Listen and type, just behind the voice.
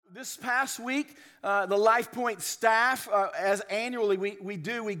This past week, the Life Point staff, as annually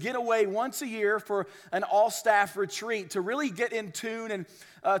we get away once a year for an all-staff retreat to really get in tune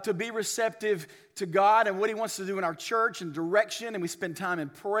and to be receptive to God and what He wants to do in our church and direction, and we spend time in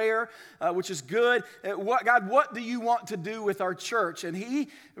prayer, which is good. God, what do you want to do with our church? And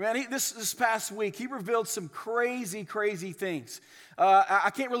this past week, He revealed some crazy things. I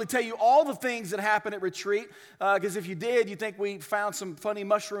can't really tell you all the things that happened at retreat, because if you did, you'd think we found some funny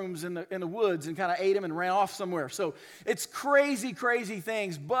mushrooms in the woods and kind of ate them and ran off somewhere. So it's crazy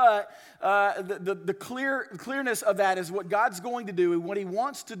things, but the clearness of that is what God's going to do and what He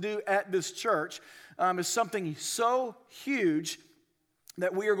wants to do at this church is something so huge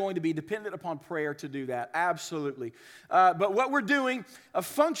that we are going to be dependent upon prayer to do that, absolutely. But what we're doing,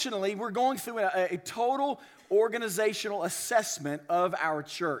 functionally, we're going through a total organizational assessment of our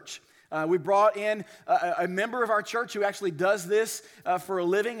church. We brought in a member of our church who actually does this for a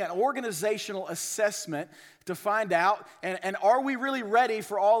living, an organizational assessment to find out, and are we really ready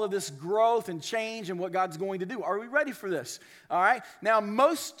for all of this growth and change and what God's going to do? Are we ready for this? All right? Now,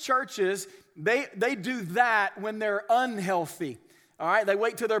 most churches, they do that when they're unhealthy. All right, they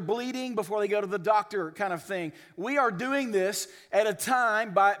wait till they're bleeding before they go to the doctor kind of thing. We are doing this at a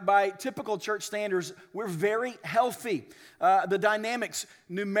time, by typical church standards, we're very healthy. The dynamics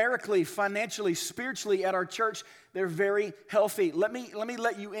numerically, financially, spiritually at our church, they're very healthy. Let me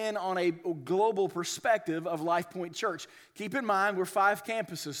let you in on a global perspective of Life Point Church. Keep in mind, we're 5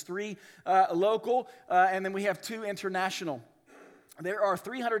 campuses, 3 local, and then we have 2 international. There are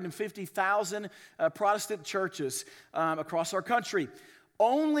 350,000 Protestant churches across our country.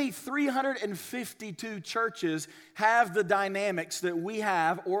 Only 352 churches have the dynamics that we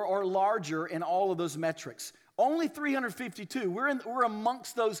have or are larger in all of those metrics. Only 352. We're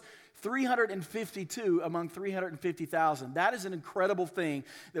amongst those 352 among 350,000. That is an incredible thing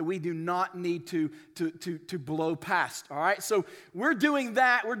that we do not need to blow past. All right, so we're doing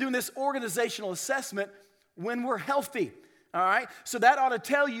that. We're doing this organizational assessment when we're healthy. All right, so that ought to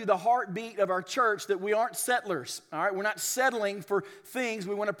tell you the heartbeat of our church, that we aren't settlers. All right, we're not settling for things.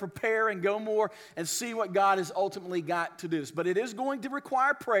 We want to prepare and go more and see what God has ultimately got to do. But it is going to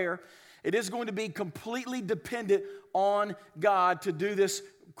require prayer. It is going to be completely dependent on God to do this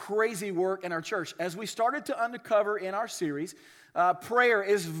crazy work in our church. As we started to uncover in our series, prayer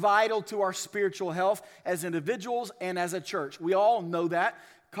is vital to our spiritual health as individuals and as a church. We all know that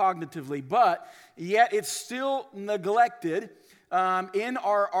cognitively, but yet it's still neglected in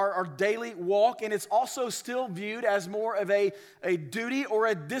our daily walk, and it's also still viewed as more of a duty or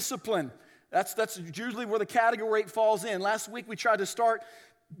a discipline. That's usually where the category falls in. Last week we tried to start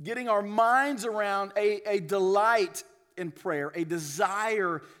getting our minds around a delight in prayer, a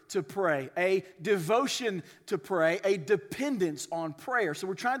desire to pray, a devotion to pray, a dependence on prayer. So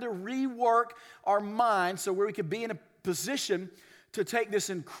we're trying to rework our minds so where we could be in a position to take this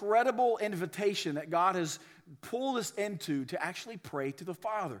incredible invitation that God has pulled us into to actually pray to the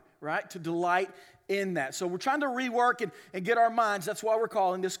Father, right? To delight in that. So we're trying to rework and get our minds. That's why we're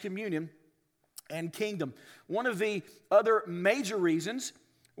calling this communion and kingdom. One of the other major reasons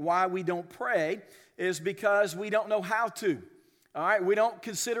why we don't pray is because we don't know how to. All right, we don't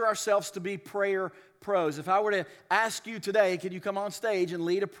consider ourselves to be prayer pros. If I were to ask you today, can you come on stage and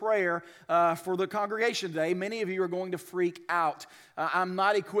lead a prayer for the congregation today? Many of you are going to freak out. I'm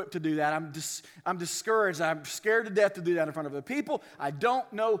not equipped to do that. I'm discouraged. I'm scared to death to do that in front of the people. I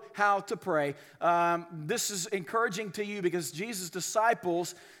don't know how to pray. This is encouraging to you because Jesus'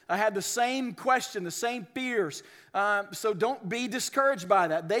 disciples had the same question, the same fears. So don't be discouraged by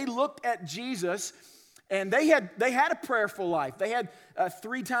that. They looked at Jesus, and they had a prayerful life. They had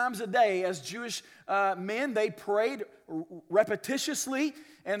 3 times a day as Jewish men. They prayed repetitiously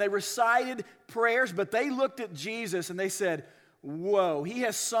and they recited prayers, but they looked at Jesus and they said, whoa, He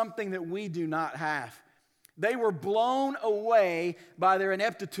has something that we do not have. They were blown away by their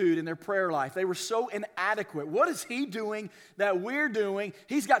ineptitude in their prayer life. They were so inadequate. What is He doing that we're doing?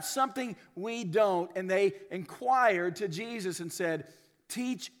 He's got something we don't. And they inquired to Jesus and said,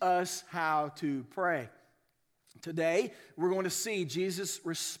 teach us how to pray. Today, we're going to see Jesus'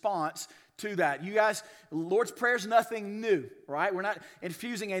 response to that. You guys, Lord's Prayer is nothing new, right? We're not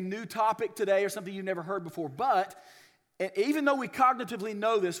infusing a new topic today or something you've never heard before. But even though we cognitively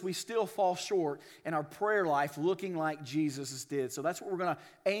know this, we still fall short in our prayer life looking like Jesus did. So that's what we're going to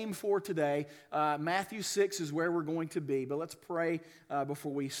aim for today. Matthew 6 is where we're going to be. But let's pray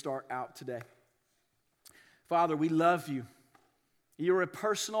before we start out today. Father, we love You. You're a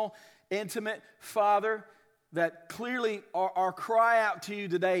personal, intimate Father that clearly our cry out to You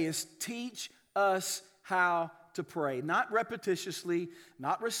today is teach us how to pray. Not repetitiously,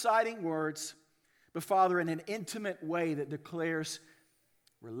 not reciting words, but Father, in an intimate way that declares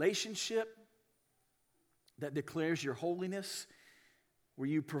relationship, that declares your holiness, where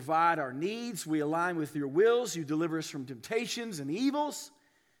you provide our needs, we align with your wills, you deliver us from temptations and evils.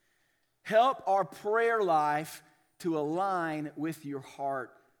 Help our prayer life to align with your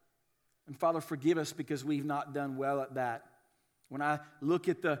heart. And Father, forgive us because we've not done well at that. When I look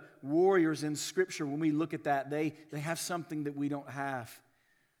at the warriors in Scripture, when we look at that, they have something that we don't have.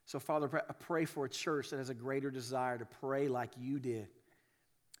 So Father, I pray for a church that has a greater desire to pray like you did.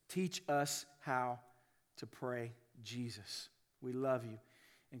 Teach us how to pray, Jesus. We love you.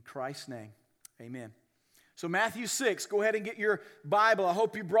 In Christ's name, amen. So Matthew 6, go ahead and get your Bible. I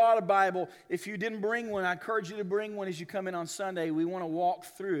hope you brought a Bible. If you didn't bring one, I encourage you to bring one as you come in on Sunday. We want to walk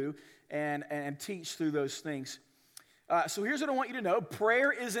through and teach through those things. So here's what I want you to know.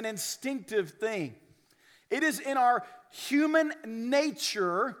 Prayer is an instinctive thing. It is in our human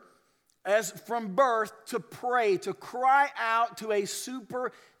nature as from birth to pray, to cry out to a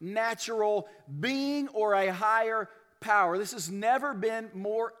supernatural being or a higher power. This has never been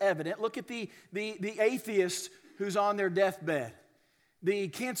more evident. Look at the atheist who's on their deathbed, the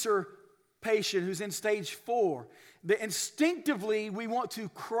cancer patient who's in stage 4. Instinctively, we want to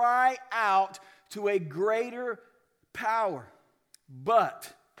cry out to a greater power.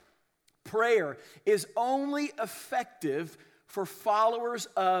 But prayer is only effective for followers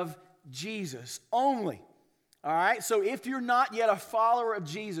of Jesus. Only. All right? So if you're not yet a follower of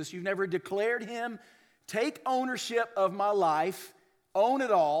Jesus, you've never declared him, take ownership of my life, own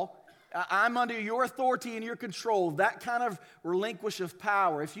it all. I'm under your authority and your control, that kind of relinquish of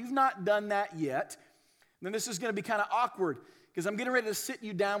power. If you've not done that yet, then this is going to be kind of awkward because I'm getting ready to sit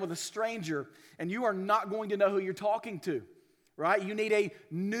you down with a stranger and you are not going to know who you're talking to, right? You need a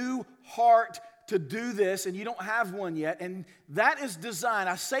new heart to do this and you don't have one yet. And that is designed.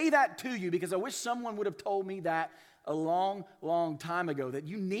 I say that to you because I wish someone would have told me that a long, long time ago, that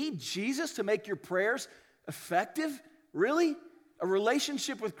you need Jesus to make your prayers effective. Really? A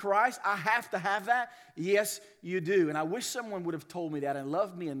relationship with Christ? I have to have that? Yes, you do. And I wish someone would have told me that and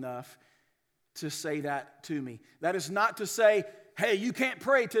loved me enough to say that to me. That is not to say, hey, you can't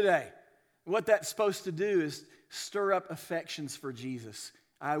pray today. What that's supposed to do is stir up affections for Jesus.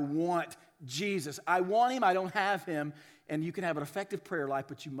 I want Jesus. I want him. I don't have him. And you can have an effective prayer life,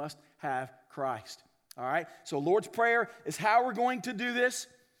 but you must have Christ. All right? So Lord's Prayer is how we're going to do this.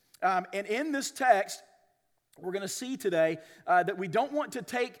 And in this text, we're going to see today that we don't want to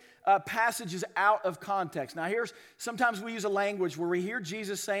take passages out of context. Now, sometimes we use a language where we hear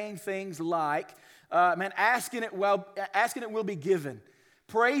Jesus saying things like, asking it will be given.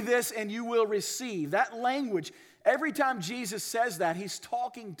 Pray this and you will receive. That language, every time Jesus says that, he's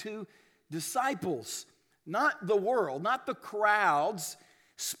talking to disciples, not the world, not the crowds,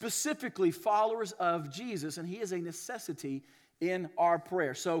 specifically followers of Jesus, and he is a necessity in our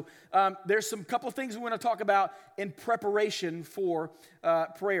prayer. So there's some couple of things we want to talk about in preparation for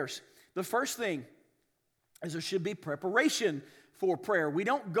prayers. The first thing is there should be preparation for prayer. We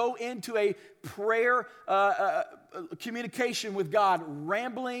don't go into a prayer communication with God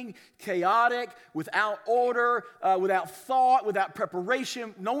rambling, chaotic, without order, without thought, without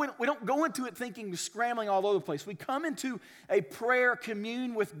preparation. We don't go into it thinking, scrambling all over the place. We come into a prayer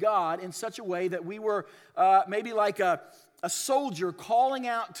commune with God in such a way that we were maybe like a soldier calling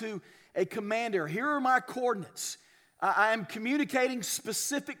out to a commander. Here are my coordinates. I am communicating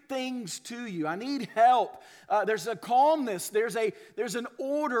specific things to you. I need help. There's a calmness. There's an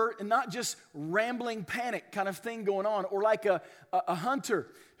order and not just rambling panic kind of thing going on. Or like a hunter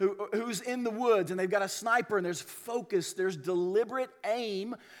who's in the woods and they've got a sniper and there's focus. There's deliberate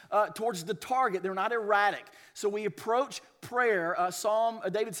aim towards the target. They're not erratic. So we approach prayer.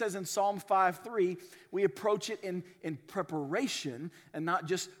 David says in Psalm 5:3, we approach it in preparation and not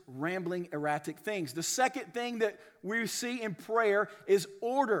just rambling, erratic things. The second thing that we see in prayer is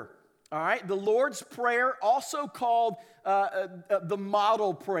order. All right, the Lord's Prayer, also called the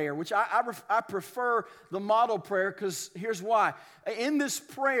model prayer, which I prefer the model prayer because here's why. In this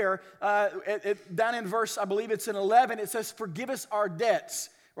prayer, down in verse, I believe it's in 11, it says, forgive us our debts.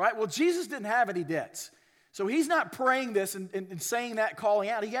 Right? Well, Jesus didn't have any debts. So he's not praying this and saying that, calling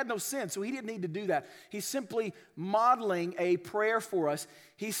out. He had no sin, so he didn't need to do that. He's simply modeling a prayer for us.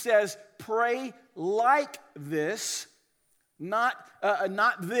 He says, pray like this, not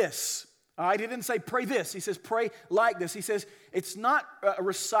this. All right, he didn't say pray this. He says pray like this. He says it's not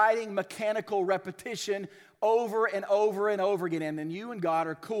reciting mechanical repetition over and over and over again, and then you and God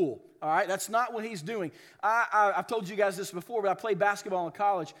are cool. All right, that's not what he's doing. I've told you guys this before, but I played basketball in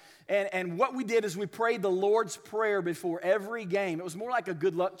college, and what we did is we prayed the Lord's Prayer before every game. It was more like a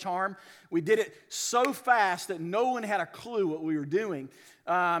good luck charm. We did it so fast that no one had a clue what we were doing,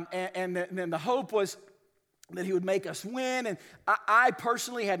 and then the hope was that he would make us win, and I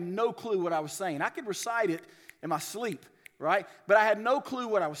personally had no clue what I was saying. I could recite it in my sleep, right? But I had no clue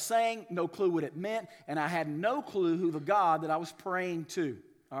what I was saying, no clue what it meant, and I had no clue who the God that I was praying to.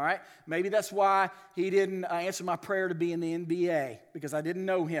 All right, maybe that's why he didn't answer my prayer to be in the NBA, because I didn't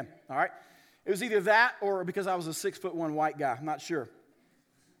know him. All right, it was either that or because I was a 6'1" white guy. I'm not sure.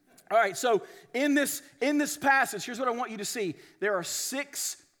 All right, so in this passage, here's what I want you to see. There are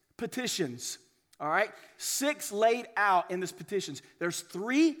 6 petitions. All right, 6 laid out in this petitions. There's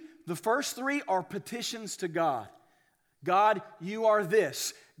 3. The first 3 are petitions to God. God, you are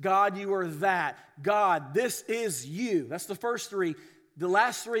this. God, you are that. God, this is you. That's the first 3. The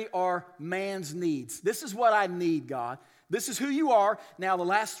last 3 are man's needs. This is what I need, God. This is who you are. Now, the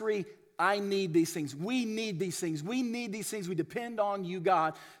last 3, I need these things. We need these things. We need these things. We depend on you,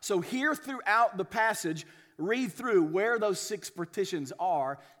 God. So here throughout the passage, read through where those 6 petitions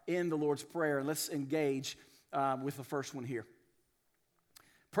are in the Lord's Prayer. Let's engage with the first one here.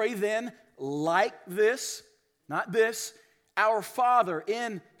 Pray then like this, not this, our Father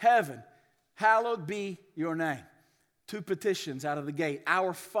in heaven, hallowed be your name. 2 petitions out of the gate.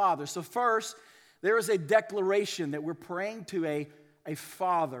 Our Father. So first, there is a declaration that we're praying to a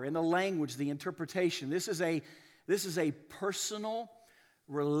Father. In the language, the interpretation. This is a personal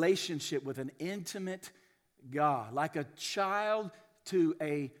relationship with an intimate God. Like a child to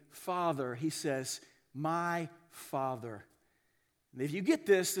a father, he says, my Father. And if you get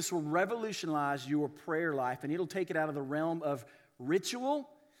this, this will revolutionize your prayer life, and it'll take it out of the realm of ritual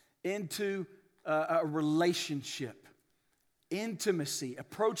into a relationship. Intimacy,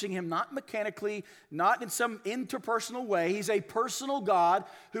 approaching him not mechanically, not in some interpersonal way. He's a personal God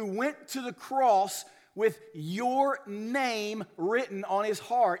who went to the cross with your name written on his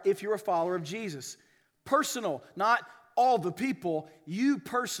heart if you're a follower of Jesus. Personal, not all the people, you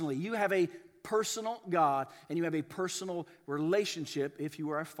personally. You have a personal God, and you have a personal relationship if you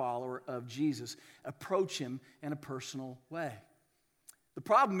are a follower of Jesus. Approach him in a personal way. The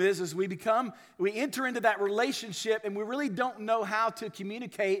problem is we enter into that relationship and we really don't know how to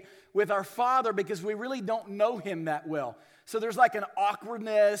communicate with our Father because we really don't know him that well. So there's like an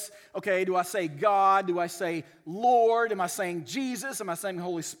awkwardness. Okay, do I say God? Do I say Lord? Am I saying Jesus? Am I saying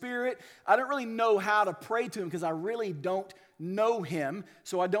Holy Spirit? I don't really know how to pray to him because I really don't know him,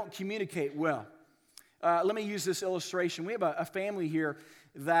 so I don't communicate well. Let me use this illustration. We have a family here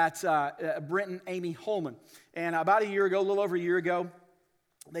that Brent and Amy Holman. And about a little over a year ago,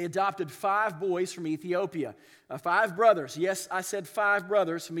 they adopted 5 boys from Ethiopia, 5 brothers. Yes, I said 5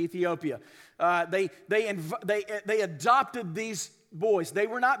 brothers from Ethiopia. They adopted these boys. They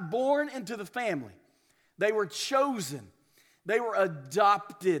were not born into the family. They were chosen. They were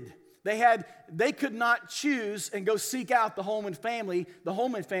adopted. They could not choose and go seek out the Holman family. The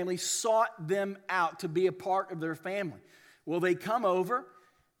Holman family sought them out to be a part of their family. Well, they come over,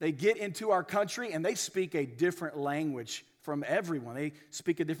 they get into our country, and they speak a different language from everyone. They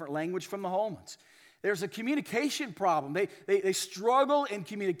speak a different language from the Holmans. There's a communication problem. They struggle in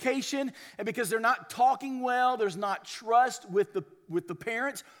communication, and because they're not talking well, there's not trust with the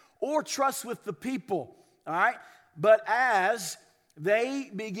parents or trust with the people. All right? But as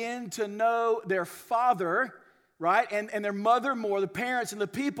they begin to know their father, right, and their mother more, the parents and the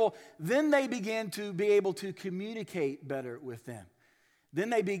people, then they begin to be able to communicate better with them.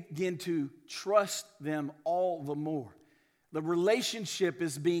 Then they begin to trust them all the more. The relationship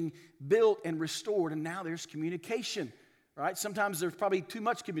is being built and restored, and now there's communication, right? Sometimes there's probably too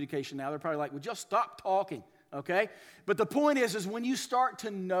much communication now. They're probably like, well, just stop talking, okay? But the point is when you start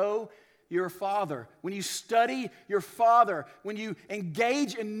to know your Father, when you study your Father, when you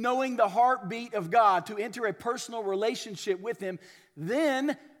engage in knowing the heartbeat of God to enter a personal relationship with him,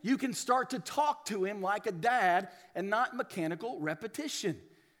 then you can start to talk to him like a dad and not mechanical repetition.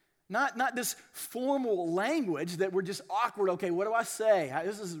 Not this formal language that we're just awkward. Okay, what do I say?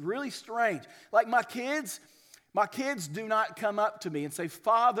 This is really strange. Like my kids do not come up to me and say,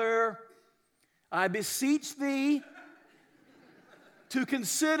 Father, I beseech thee to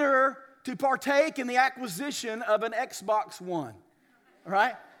consider to partake in the acquisition of an Xbox One. All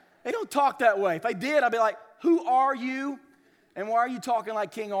right? They don't talk that way. If they did, I'd be like, who are you? And why are you talking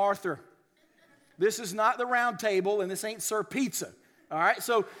like King Arthur? This is not the round table, and this ain't Sir Pizza. All right?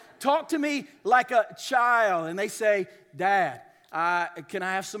 So talk to me like a child. And they say, Dad, can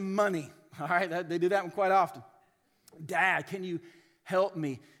I have some money? All right, they do that one quite often. Dad, can you help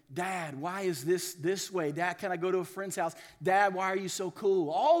me? Dad, why is this way? Dad, can I go to a friend's house? Dad, why are you so cool?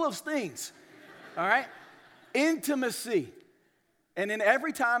 All those things, all right? Intimacy. And then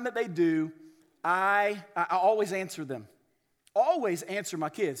every time that they do, I always answer them. Always answer my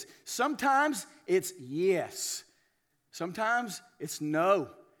kids. Sometimes it's yes. Sometimes it's no.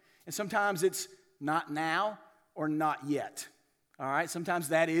 And sometimes it's not now or not yet. All right? Sometimes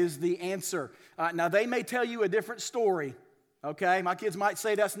that is the answer. Now, they may tell you a different story. Okay? My kids might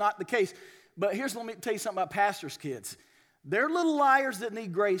say that's not the case. But let me tell you something about pastors' kids. They're little liars that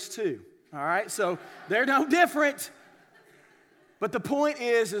need grace too. All right? So they're no different. But the point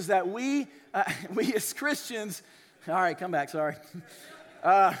is that we as Christians, all right, come back, sorry.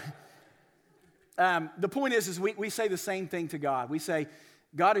 The point is we say the same thing to God. We say,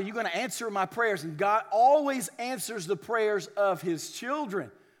 God, are you going to answer my prayers? And God always answers the prayers of his children.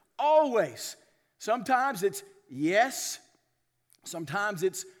 Always. Sometimes it's yes. Sometimes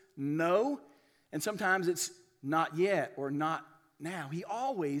it's no. And sometimes it's not yet or not now. He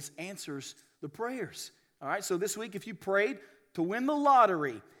always answers the prayers. All right, so this week if you prayed to win the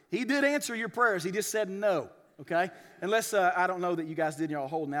lottery, he did answer your prayers. He just said no, okay? Unless I don't know that you guys did, you're all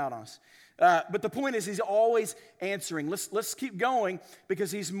holding out on us. But the point is he's always answering. Let's keep going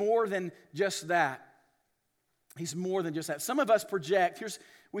because he's more than just that. He's more than just that. Some of us project,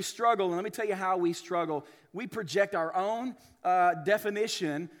 we struggle, and let me tell you how we struggle. We project our own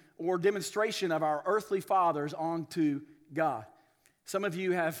definition or demonstration of our earthly fathers onto God. Some of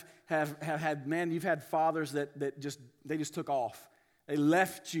you have had men, you've had fathers that just took off. They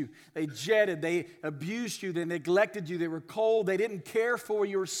left you. They jetted. They abused you. They neglected you. They were cold. They didn't care for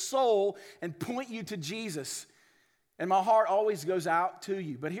your soul and point you to Jesus. And my heart always goes out to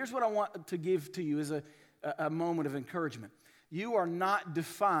you. But here's what I want to give to you as a moment of encouragement. You are not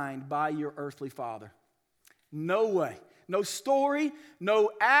defined by your earthly father. No way. No story,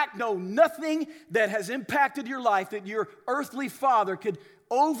 no act, no nothing that has impacted your life that your earthly father could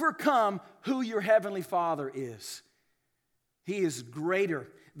overcome who your heavenly Father is. He is greater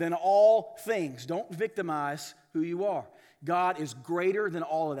than all things. Don't victimize who you are. God is greater than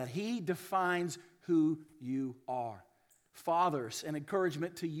all of that. He defines who you are. Fathers, an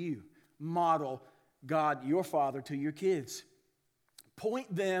encouragement to you. Model God, your Father, to your kids.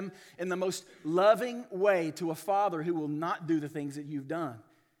 Point them in the most loving way to a father who will not do the things that you've done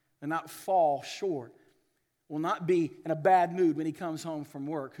and not fall short, will not be in a bad mood when he comes home from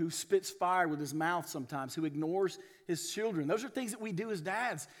work, who spits fire with his mouth sometimes, who ignores his children. Those are things that we do as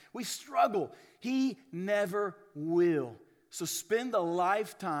dads. We struggle. He never will. So spend a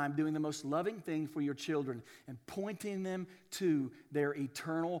lifetime doing the most loving thing for your children and pointing them to their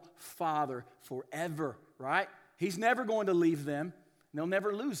eternal Father forever, right? He's never going to leave them. They'll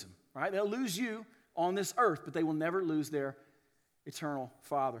never lose him, right? They'll lose you on this earth, but they will never lose their eternal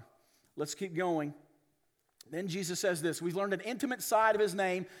Father. Let's keep going. Then Jesus says this, we've learned an intimate side of his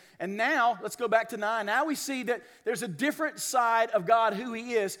name, and now, let's go back to 9. Now we see that there's a different side of God, who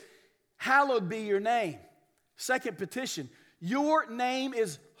he is. Hallowed be your name. Second petition, your name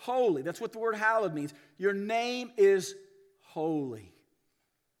is holy. That's what the word hallowed means. Your name is holy.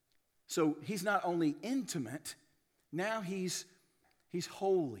 So he's not only intimate, now he's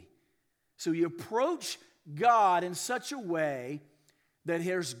holy. So you approach God in such a way that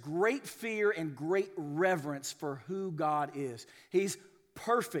there's great fear and great reverence for who God is. He's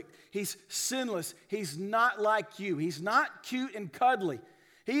perfect. He's sinless. He's not like you. He's not cute and cuddly.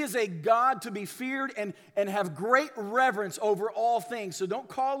 He is a God to be feared and have great reverence over all things. So don't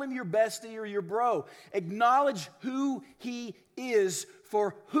call him your bestie or your bro. Acknowledge who he is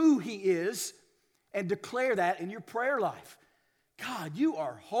for who he is and declare that in your prayer life. God, you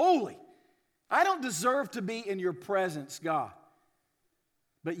are holy. I don't deserve to be in your presence, God.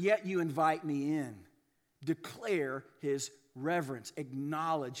 But yet you invite me in. Declare his reverence.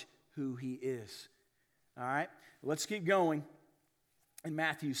 Acknowledge who he is. All right? Let's keep going in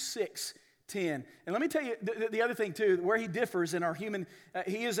Matthew 6:10. And let me tell you the other thing too, where he differs in our human,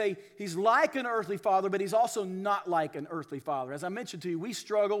 he's like an earthly father, but he's also not like an earthly father. As I mentioned to you, we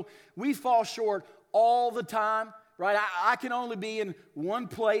struggle, we fall short all the time, right? I can only be in one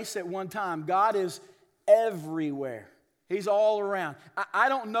place at one time. God is everywhere. He's all around. I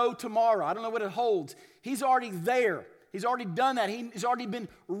don't know tomorrow. I don't know what it holds. He's already there. He's already done that. He's already been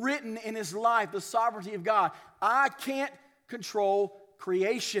written in his life, the sovereignty of God. I can't control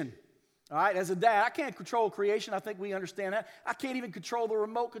creation. All right, as a dad, I can't control creation. I think we understand that. I can't even control the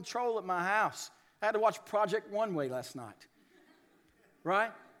remote control at my house. I had to watch Project One Way last night.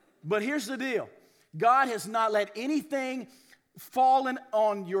 Right? But here's the deal. God has not let anything fallen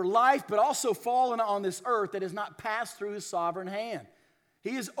on your life, but also fallen on this earth that has not passed through his sovereign hand.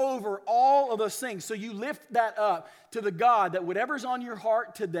 He is over all of those things. So you lift that up to the God that whatever's on your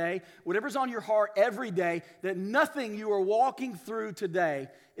heart today, whatever's on your heart every day, that nothing you are walking through today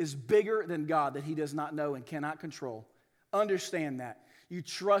is bigger than God, that he does not know and cannot control. Understand that. You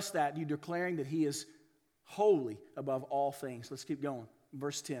trust that. You're declaring that he is holy above all things. Let's keep going.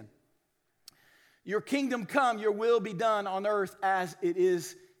 Verse 10. Your kingdom come, your will be done on earth as it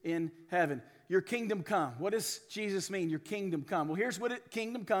is in heaven. Your kingdom come. What does Jesus mean, your kingdom come? Well, here's what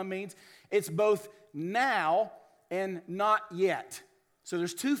kingdom come means. It's both now and not yet. So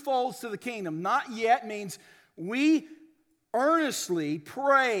there's two folds to the kingdom. Not yet means we earnestly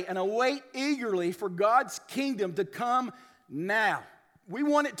pray and await eagerly for God's kingdom to come now. We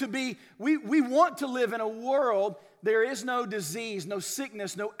want it to be, we want to live in a world there is no disease, no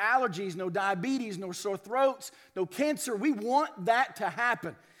sickness, no allergies, no diabetes, no sore throats, no cancer. We want that to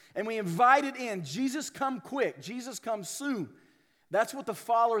happen. And we invite it in. Jesus, come quick. Jesus, come soon. That's what the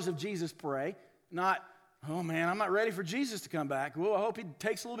followers of Jesus pray. Not, oh man, I'm not ready for Jesus to come back. Well, I hope he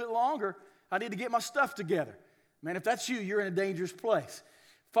takes a little bit longer. I need to get my stuff together. Man, if that's you, you're in a dangerous place.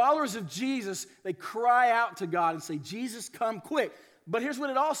 Followers of Jesus, they cry out to God and say, Jesus, come quick. But here's what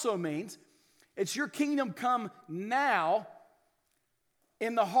it also means. It's your kingdom come now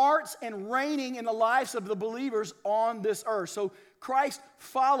in the hearts and reigning in the lives of the believers on this earth. So Christ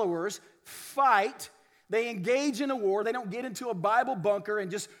followers fight. They engage in a war. They don't get into a Bible bunker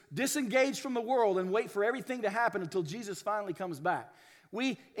and just disengage from the world and wait for everything to happen until Jesus finally comes back.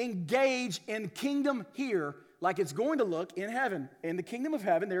 We engage in kingdom here like it's going to look in heaven. In the kingdom of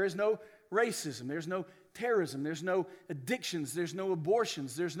heaven, there is no racism. There's no terrorism. There's no addictions. There's no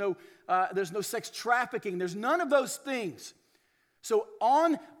abortions. There's no sex trafficking. There's none of those things. So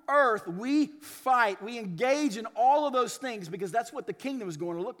on earth, we fight. We engage in all of those things because that's what the kingdom is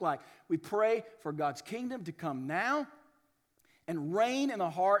going to look like. We pray for God's kingdom to come now and reign in the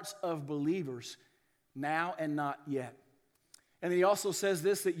hearts of believers now and not yet. And then he also says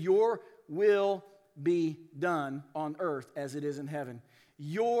this, that your will be done on earth as it is in heaven.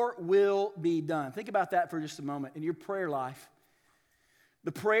 Your will be done. Think about that for just a moment. In your prayer life,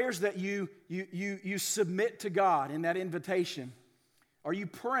 the prayers that you submit to God in that invitation, are you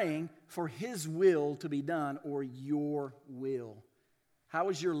praying for his will to be done or your will? How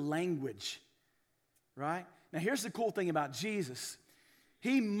is your language? Right? Now here's the cool thing about Jesus.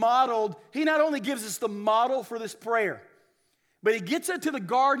 He not only gives us the model for this prayer, but he gets into the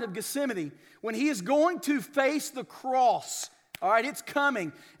Garden of Gethsemane when he is going to face the cross. All right, it's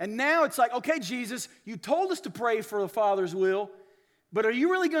coming. And now it's like, okay, Jesus, you told us to pray for the Father's will, but are you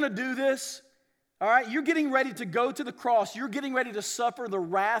really going to do this? All right, you're getting ready to go to the cross. You're getting ready to suffer the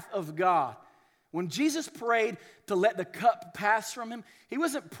wrath of God. When Jesus prayed to let the cup pass from him, he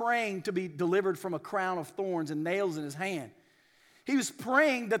wasn't praying to be delivered from a crown of thorns and nails in his hand. He was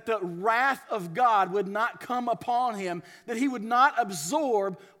praying that the wrath of God would not come upon him, that he would not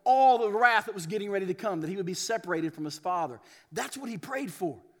absorb all the wrath that was getting ready to come, that he would be separated from his Father. That's what he prayed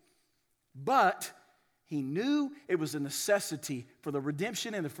for. But he knew it was a necessity for the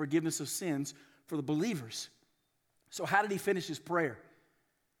redemption and the forgiveness of sins for the believers. So how did he finish his prayer?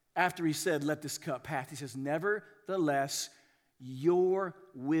 After he said, let this cup pass, he says, nevertheless, your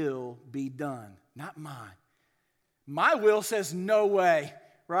will be done, not mine. My will says no way,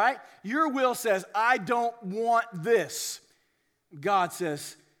 right? Your will says, I don't want this. God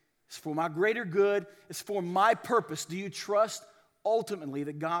says, it's for my greater good. It's for my purpose. Do you trust ultimately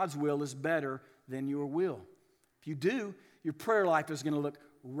that God's will is better than your will? If you do, your prayer life is going to look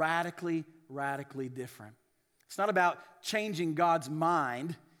radically different. It's not about changing God's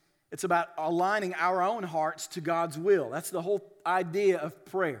mind. It's about aligning our own hearts to God's will. That's the whole idea of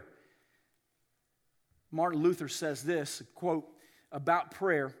prayer. Martin Luther says this, a quote about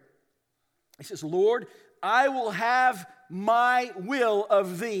prayer. He says, Lord, I will have my will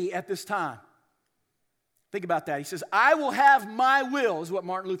of thee at this time. Think about that. He says, I will have my will, is what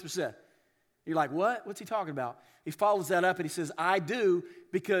Martin Luther said. You're like, what? What's he talking about? He follows that up and he says, I do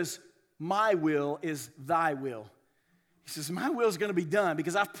because my will is thy will. He says, my will is going to be done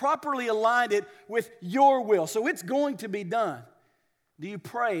because I've properly aligned it with your will. So it's going to be done. Do you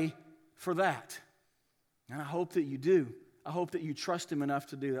pray for that? And I hope that you do. I hope that you trust him enough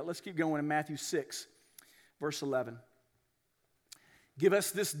to do that. Let's keep going in Matthew 6, verse 11. Give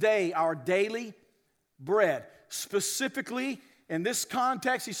us this day our daily bread. Specifically, in this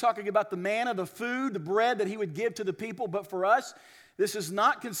context, he's talking about the manna, the food, the bread that he would give to the people. But for us, this is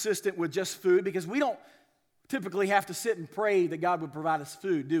not consistent with just food because we don't typically have to sit and pray that God would provide us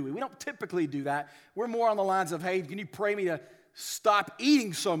food, do we? We don't typically do that. We're more on the lines of, hey, can you pray me to stop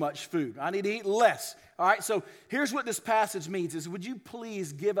eating so much food. I need to eat less. All right, so here's what this passage means is, would you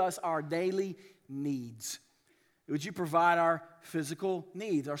please give us our daily needs? Would you provide our physical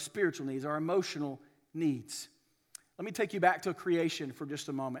needs, our spiritual needs, our emotional needs? Let me take you back to creation for just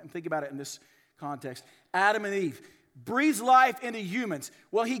a moment and think about it in this context. Adam and Eve breathes life into humans.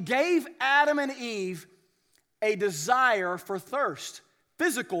 Well, he gave Adam and Eve a desire for thirst,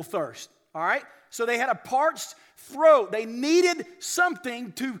 physical thirst, all right? So they had a parched throat. They needed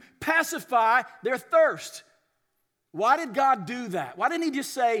something to pacify their thirst. Why did God do that? Why didn't he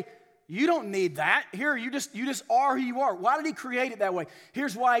just say, you don't need that. Here, you just are who you are. Why did he create it that way?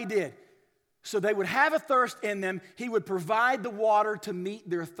 Here's why he did. So they would have a thirst in them. He would provide the water to meet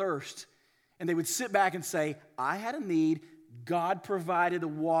their thirst. And they would sit back and say, I had a need. God provided the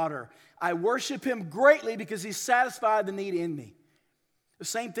water. I worship him greatly because he satisfied the need in me. The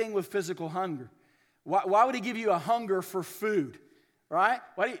same thing with physical hunger. Why would he give you a hunger for food? Right?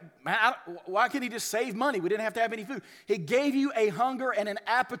 Why couldn't he just save money? We didn't have to have any food. He gave you a hunger and an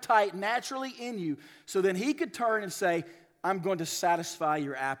appetite naturally in you, so then he could turn and say, I'm going to satisfy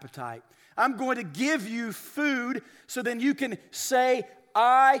your appetite. I'm going to give you food so then you can say,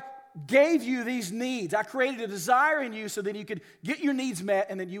 I gave you these needs. I created a desire in you so that you could get your needs met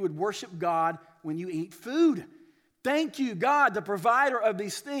and then you would worship God when you eat food. Thank you, God, the provider of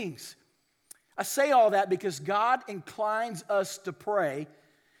these things. I say all that because God inclines us to pray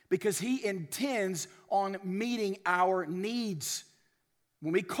because he intends on meeting our needs.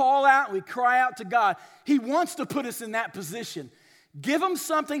 When we call out, we cry out to God, he wants to put us in that position. Give them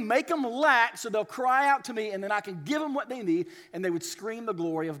something, make them lack so they'll cry out to me and then I can give them what they need and they would scream the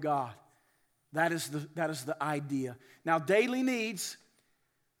glory of God. That is the idea. Now, daily needs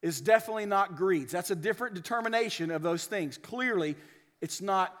is definitely not greeds. That's a different determination of those things. Clearly, it's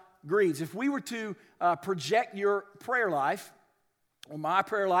not greeds. If we were to project your prayer life or my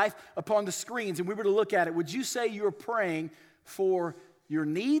prayer life upon the screens and we were to look at it, would you say you're praying for your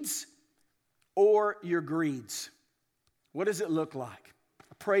needs or your greeds? What does it look like?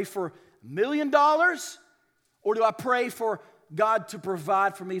 I pray for $1 million, or do I pray for God to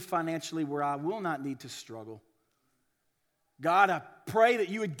provide for me financially where I will not need to struggle? God, I pray that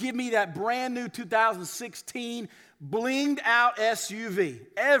you would give me that brand new 2016 blinged out SUV,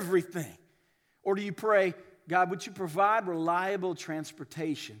 everything. Or do you pray, God, would you provide reliable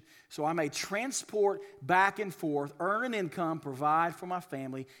transportation so I may transport back and forth, earn an income, provide for my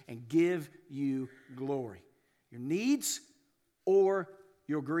family, and give you glory? Your needs or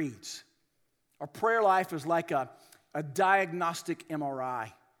your greeds? Our prayer life is like a diagnostic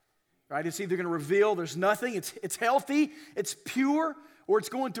MRI. Right? It's either going to reveal there's nothing, it's healthy, it's pure, or it's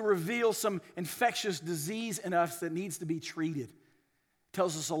going to reveal some infectious disease in us that needs to be treated. It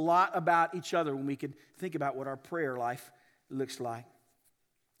tells us a lot about each other when we can think about what our prayer life looks like.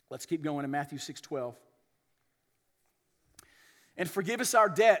 Let's keep going in Matthew 6:12. And forgive us our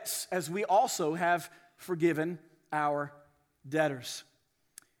debts as we also have forgiven our debtors.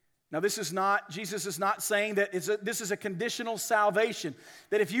 Now, Jesus is not saying that this is a conditional salvation.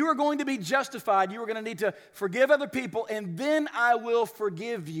 That if you are going to be justified, you are going to need to forgive other people, and then I will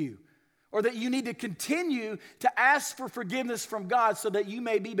forgive you. Or that you need to continue to ask for forgiveness from God so that you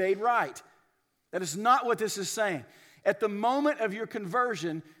may be made right. That is not what this is saying. At the moment of your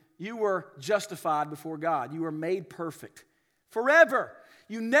conversion, you were justified before God. You were made perfect. Forever.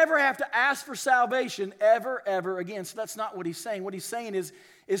 You never have to ask for salvation ever again. So that's not what he's saying. What he's saying is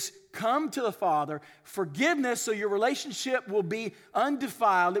come to the Father, forgiveness so your relationship will be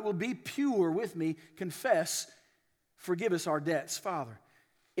undefiled, it will be pure with me. Confess, forgive us our debts, Father.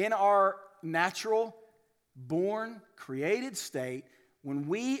 In our natural, born, created state, when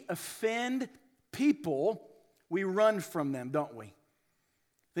we offend people, we run from them, don't we?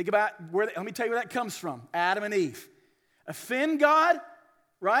 Think about let me tell you where that comes from. Adam and Eve. Offend God,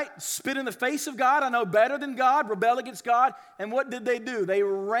 right? Spit in the face of God. I know better than God. Rebel against God. And what did they do? They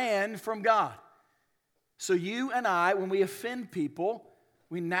ran from God. So you and I, when we offend people,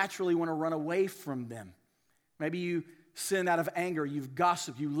 we naturally want to run away from them. Maybe you sin out of anger. You've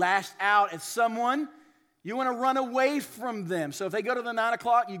gossiped. You lashed out at someone. You want to run away from them. So if they go to the 9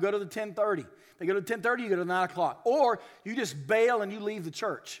 o'clock, you go to the 10:30. If they go to the 10:30, you go to the 9 o'clock. Or you just bail and you leave the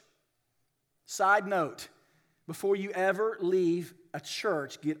church. Side note, before you ever leave a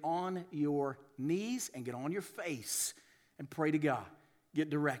church, get on your knees and get on your face and pray to God. Get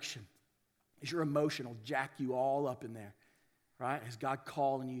direction. Is your emotion will jack you all up in there, right? Is God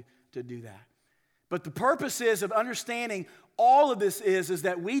calling you to do that? But the purpose of understanding all of this is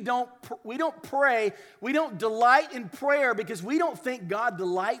that we don't pray, we don't delight in prayer because we don't think God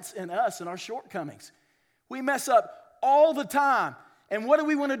delights in us and our shortcomings. We mess up all the time. And what do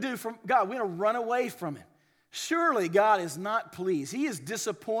we want to do from God? We want to run away from Him. Surely God is not pleased. He is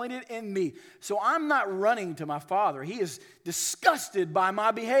disappointed in me. So I'm not running to my Father. He is disgusted by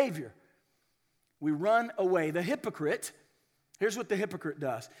my behavior. We run away. The hypocrite, here's what the hypocrite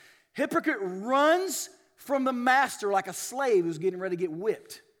does. Hypocrite runs from the master like a slave who's getting ready to get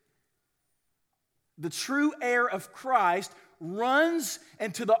whipped. The true heir of Christ runs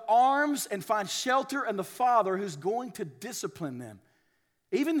into the arms and finds shelter in the Father who's going to discipline them.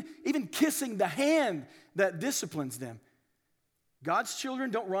 Even kissing the hand that disciplines them. God's children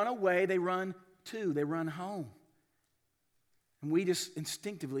don't run away, they run to, they run home. And we just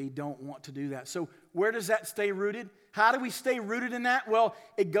instinctively don't want to do that. So where does that stay rooted? How do we stay rooted in that? Well,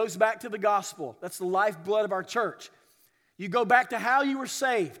 it goes back to the gospel. That's the lifeblood of our church. You go back to how you were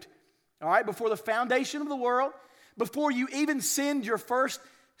saved. All right, before the foundation of the world, before you even sinned your first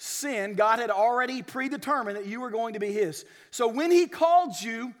sin, God had already predetermined that you were going to be His. So when He called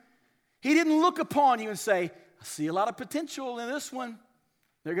you, He didn't look upon you and say, I see a lot of potential in this one.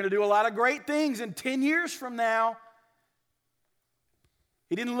 They're going to do a lot of great things in 10 years from now.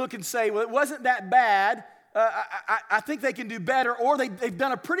 He didn't look and say, well, it wasn't that bad. I think they can do better, or they've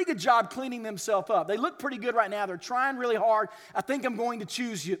done a pretty good job cleaning themselves up. They look pretty good right now. They're trying really hard. I think I'm going to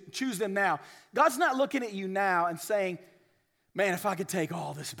choose them now. God's not looking at you now and saying, man, if I could take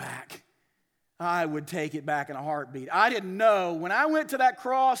all this back, I would take it back in a heartbeat. I didn't know when I went to that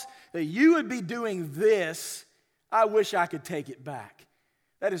cross that you would be doing this. I wish I could take it back.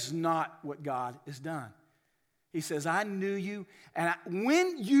 That is not what God has done. He says, I knew you, and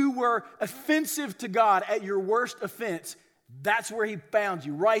when you were offensive to God at your worst offense, that's where He found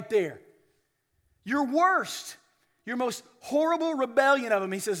you, right there. Your worst, your most horrible rebellion of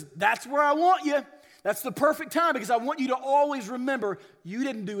Him. He says, that's where I want you. That's the perfect time because I want you to always remember you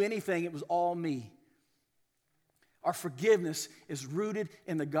didn't do anything. It was all me. Our forgiveness is rooted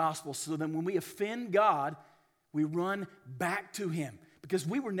in the gospel so that when we offend God, we run back to Him because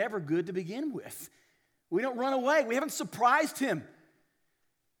we were never good to begin with. We don't run away. We haven't surprised Him.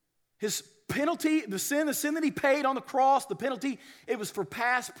 His penalty, the sin that He paid on the cross, the penalty, it was for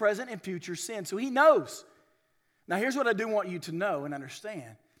past, present, and future sin. So He knows. Now here's what I do want you to know and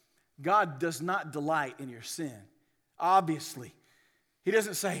understand. God does not delight in your sin. Obviously. He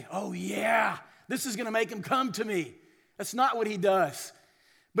doesn't say, oh yeah, this is going to make Him come to me. That's not what He does.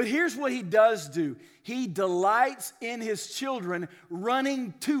 But here's what He does do. He delights in His children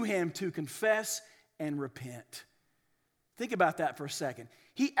running to Him to confess and repent. Think about that for a second.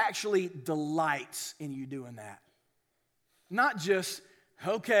 He actually delights in you doing that. Not just,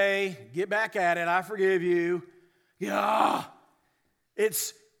 okay, get back at it, I forgive you. Yeah.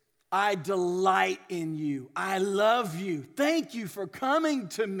 It's, I delight in you. I love you. Thank you for coming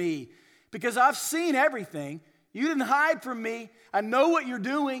to me because I've seen everything. You didn't hide from me. I know what you're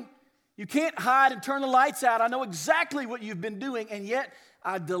doing. You can't hide and turn the lights out. I know exactly what you've been doing, and yet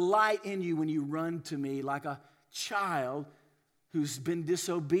I delight in you when you run to me like a child who's been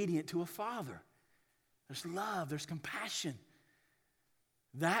disobedient to a father. There's love, there's compassion.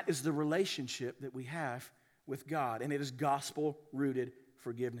 That is the relationship that we have with God, and it is gospel-rooted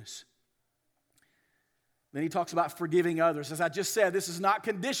forgiveness. Then he talks about forgiving others. As I just said, this is not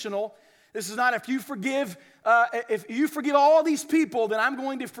conditional. This is not if you forgive all these people, then I'm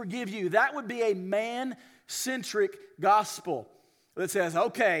going to forgive you. That would be a man-centric gospel that says,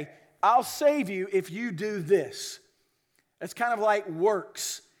 okay, I'll save you if you do this. It's kind of like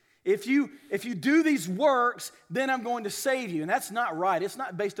works. If you do these works, then I'm going to save you. And that's not right. It's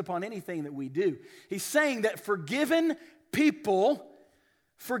not based upon anything that we do. He's saying that forgiven people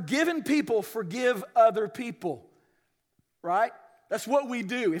forgive other people. Right? That's what we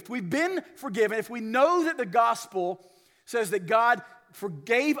do. If we've been forgiven, if we know that the gospel says that God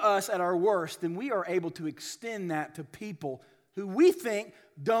forgave us at our worst, then we are able to extend that to people who we think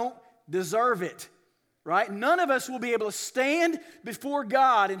don't deserve it. Right? None of us will be able to stand before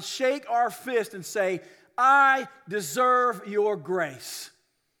God and shake our fist and say, I deserve your grace.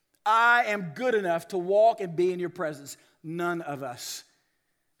 I am good enough to walk and be in your presence. None of us.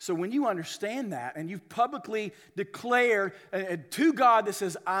 So when you understand that and you've publicly declared to God that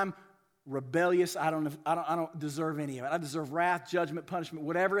says, I'm rebellious, I don't deserve any of it. I deserve wrath, judgment, punishment,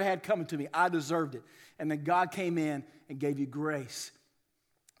 whatever had coming to me, I deserved it. And then God came in and gave you grace.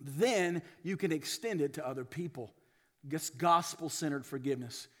 Then you can extend it to other people. It's gospel-centered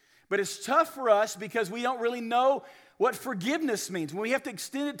forgiveness. But it's tough for us because we don't really know what forgiveness means. When we have to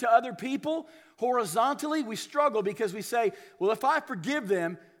extend it to other people horizontally, we struggle because we say, well, if I forgive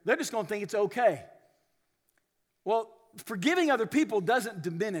them, they're just going to think it's okay. Well, forgiving other people doesn't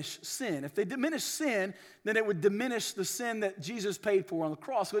diminish sin. If they diminish sin, then it would diminish the sin that Jesus paid for on the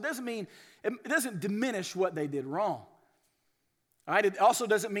cross. So it doesn't diminish what they did wrong. All right? It also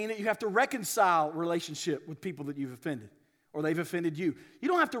doesn't mean that you have to reconcile relationship with people that you've offended or they've offended you. You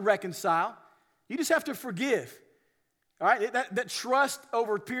don't have to reconcile. You just have to forgive. All right? That trust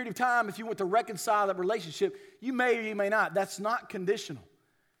over a period of time, if you want to reconcile that relationship, you may or you may not. That's not conditional.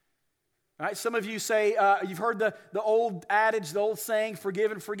 All right? Some of you say, you've heard the old adage, the old saying,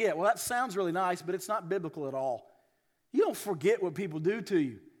 forgive and forget. Well, that sounds really nice, but it's not biblical at all. You don't forget what people do to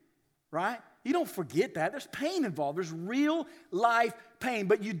you, right? You don't forget that. There's pain involved. There's real life pain,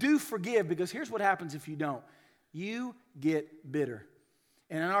 but you do forgive, because here's what happens if you don't. You get bitter.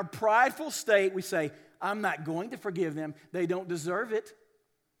 And in our prideful state, we say, I'm not going to forgive them. They don't deserve it.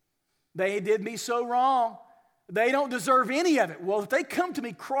 They did me so wrong. They don't deserve any of it. Well, if they come to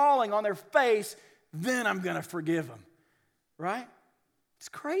me crawling on their face, then I'm going to forgive them. Right? It's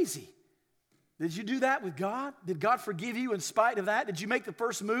crazy. Did you do that with God? Did God forgive you in spite of that? Did you make the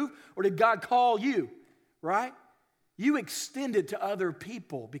first move, or did God call you? Right? You extend it to other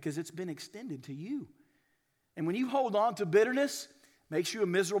people because it's been extended to you. And when you hold on to bitterness, it makes you a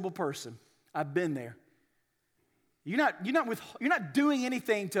miserable person. I've been there. You're not doing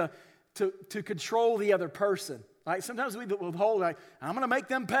anything to control the other person. Right? Sometimes we withhold, like, I'm going to make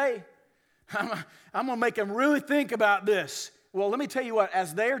them pay. I'm going to make them really think about this. Well, let me tell you what,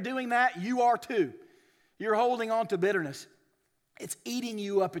 as they're doing that, you are too. You're holding on to bitterness. It's eating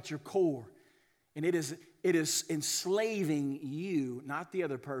you up at your core. And it is enslaving you, not the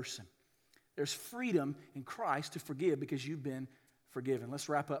other person. There's freedom in Christ to forgive because you've been forgiven. Let's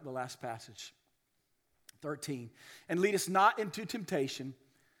wrap up the last passage. 13. And lead us not into temptation,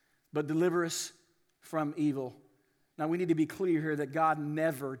 but deliver us from evil. Now, we need to be clear here that God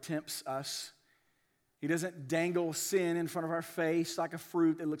never tempts us. He doesn't dangle sin in front of our face like a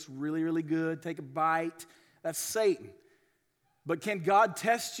fruit that looks really, really good. Take a bite. That's Satan. But can God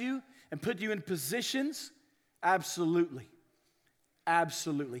test you and put you in positions? Absolutely.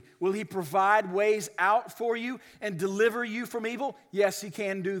 Absolutely. Will He provide ways out for you and deliver you from evil? Yes, He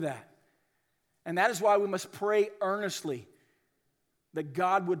can do that. And that is why we must pray earnestly that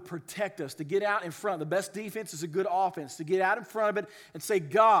God would protect us, to get out in front. The best defense is a good offense, to get out in front of it and say,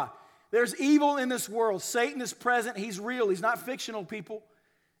 God, there's evil in this world. Satan is present. He's real. He's not fictional, people.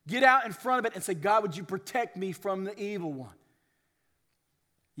 Get out in front of it and say, God, would you protect me from the evil one?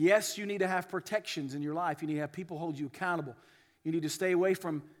 Yes, you need to have protections in your life. You need to have people hold you accountable. You need to stay away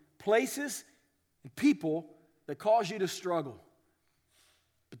from places and people that cause you to struggle.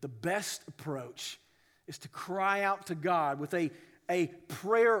 But the best approach is to cry out to God with a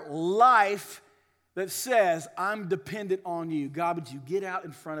prayer life that says, I'm dependent on you. God, would you get out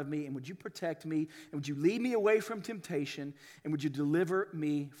in front of me, and would you protect me, and would you lead me away from temptation, and would you deliver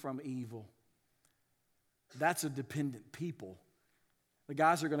me from evil? That's a dependent people. The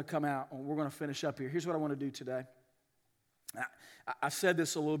guys are going to come out, and we're going to finish up here. Here's what I want to do today. I said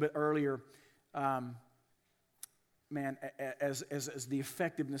this a little bit earlier, as the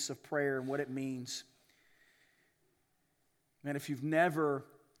effectiveness of prayer and what it means. Man, if you've never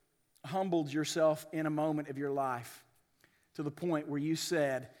humbled yourself in a moment of your life to the point where you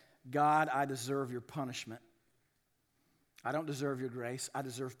said, God, I deserve your punishment. I don't deserve your grace. I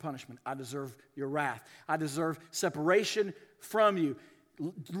deserve punishment. I deserve your wrath. I deserve separation from you.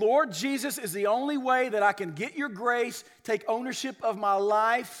 Lord Jesus is the only way that I can get your grace, take ownership of my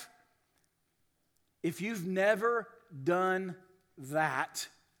life. If you've never done that,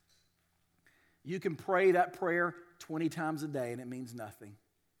 you can pray that prayer 20 times a day and it means nothing.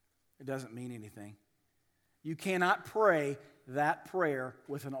 It doesn't mean anything. You cannot pray that prayer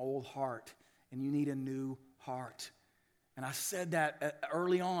with an old heart, and you need a new heart. And I said that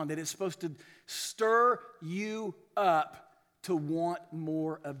early on, that it's supposed to stir you up to want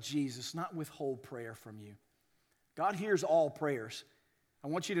more of Jesus, not withhold prayer from you. God hears all prayers. I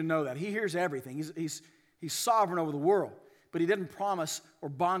want you to know that. He hears everything. He's sovereign over the world, but He didn't promise or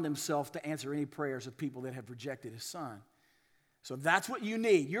bond Himself to answer any prayers of people that have rejected His Son. So that's what you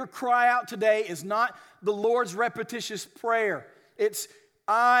need. Your cry out today is not the Lord's repetitious prayer. It's,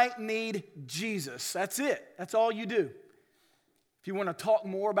 I need Jesus. That's it. That's all you do. If you want to talk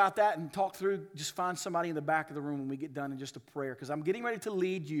more about that and talk through, just find somebody in the back of the room when we get done in just a prayer, because I'm getting ready to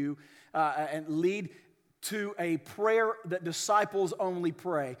lead you and lead to a prayer that disciples only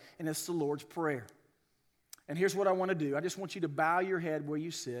pray, and it's the Lord's Prayer. And here's what I want to do. I just want you to bow your head where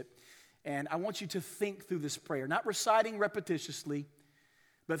you sit, and I want you to think through this prayer, not reciting repetitiously,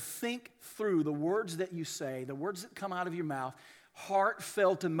 but think through the words that you say, the words that come out of your mouth,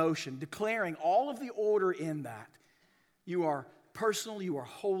 heartfelt emotion, declaring all of the order in that. You are personal. You are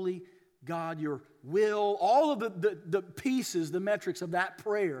holy. God, your will, all of the pieces, the metrics of that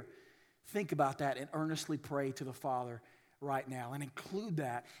prayer, think about that and earnestly pray to the Father right now. And include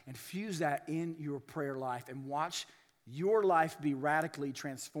that and fuse that in your prayer life. And watch your life be radically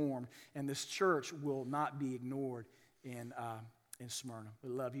transformed. And this church will not be ignored in Smyrna. We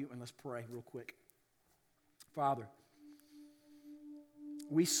love you, and let's pray real quick. Father,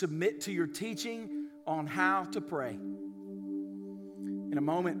 we submit to your teaching on how to pray. In a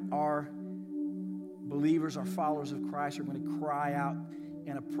moment, our believers, our followers of Christ are going to cry out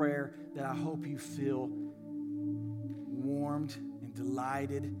in a prayer that I hope you feel warmed and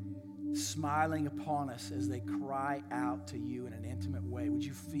delighted, smiling upon us as they cry out to you in an intimate way. Would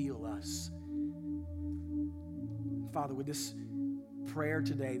you feel us? Father, would this prayer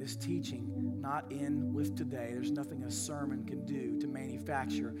today, this teaching, not end with today. There's nothing a sermon can do to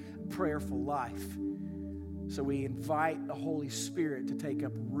manufacture a prayerful life. So we invite the Holy Spirit to take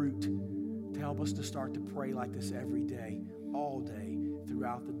up root, to help us to start to pray like this every day, all day,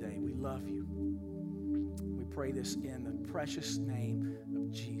 throughout the day. We love you. We pray this in the precious name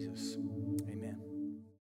of Jesus.